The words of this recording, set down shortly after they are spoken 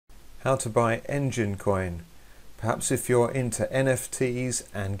how to buy Enjin Coin. Perhaps if you're into NFTs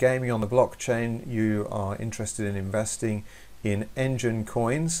and gaming on the blockchain, you are interested in investing in Enjin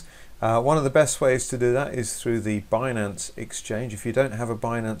Coins. One of the best ways to do that is through the Binance exchange. If you don't have a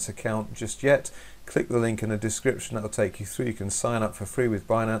Binance account just yet, click the link in the description. That'll take you through. You can sign up for free with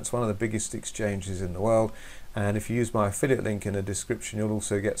Binance, one of the biggest exchanges in the world. And if you use my affiliate link in the description, you'll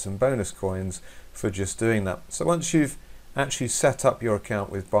also get some bonus coins for just doing that. So once you've actually set up your account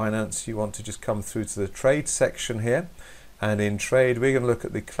with Binance, you want to just come through to the trade section here. And in trade, we're going to look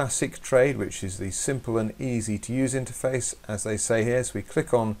at the classic trade, which is the simple and easy to use interface, as they say here. So we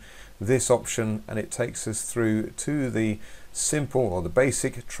click on this option and it takes us through to the simple or the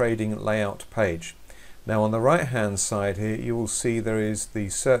basic trading layout page. Now on the right hand side here, you will see there is the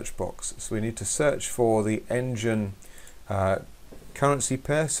search box. So we need to search for the Enjin currency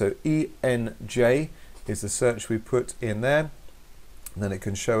pair. So ENJ is the search we put in there. And then it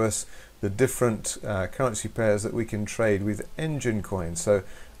can show us the different currency pairs that we can trade with Enjin Coin. So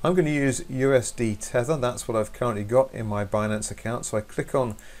I'm going to use USD Tether. That's what I've currently got in my Binance account. So I click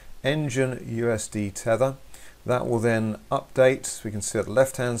on Enjin USD Tether. That will then update. So we can see at the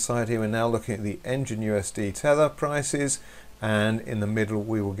left hand side here, we're now looking at the Enjin USD Tether prices, and in the middle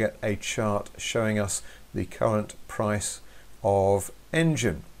we will get a chart showing us the current price of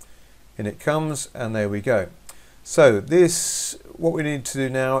Enjin. In it comes, and there we go. So this, what we need to do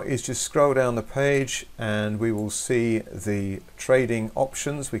now is just scroll down the page and we will see the trading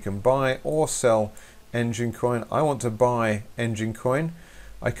options. We can buy or sell Enjin Coin. I want to buy Enjin Coin.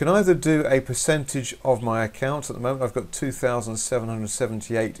 I can either do a percentage of my account. At the moment I've got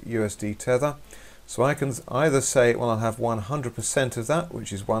 2,778 USD Tether. So I can either say, well, I'll have 100% of that,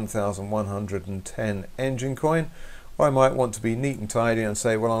 which is 1,110 Enjin Coin, or I might want to be neat and tidy and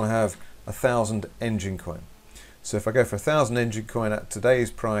say, well, I'll have 1,000 Enjin Coin. So if I go for 1,000 Enjin Coin at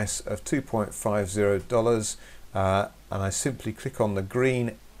today's price of $2.50, and I simply click on the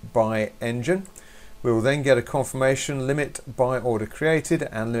green Buy Enjin, we will then get a confirmation, limit buy order created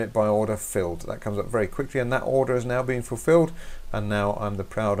and limit buy order filled. That comes up very quickly, and that order has now been fulfilled, and now I'm the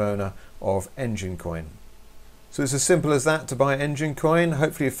proud owner of Enjin Coin. So it's as simple as that to buy Enjin Coin.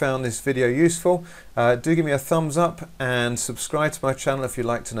 Hopefully you found this video useful. Do give me a thumbs up and subscribe to my channel if you'd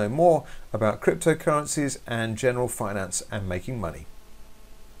like to know more about cryptocurrencies and general finance and making money.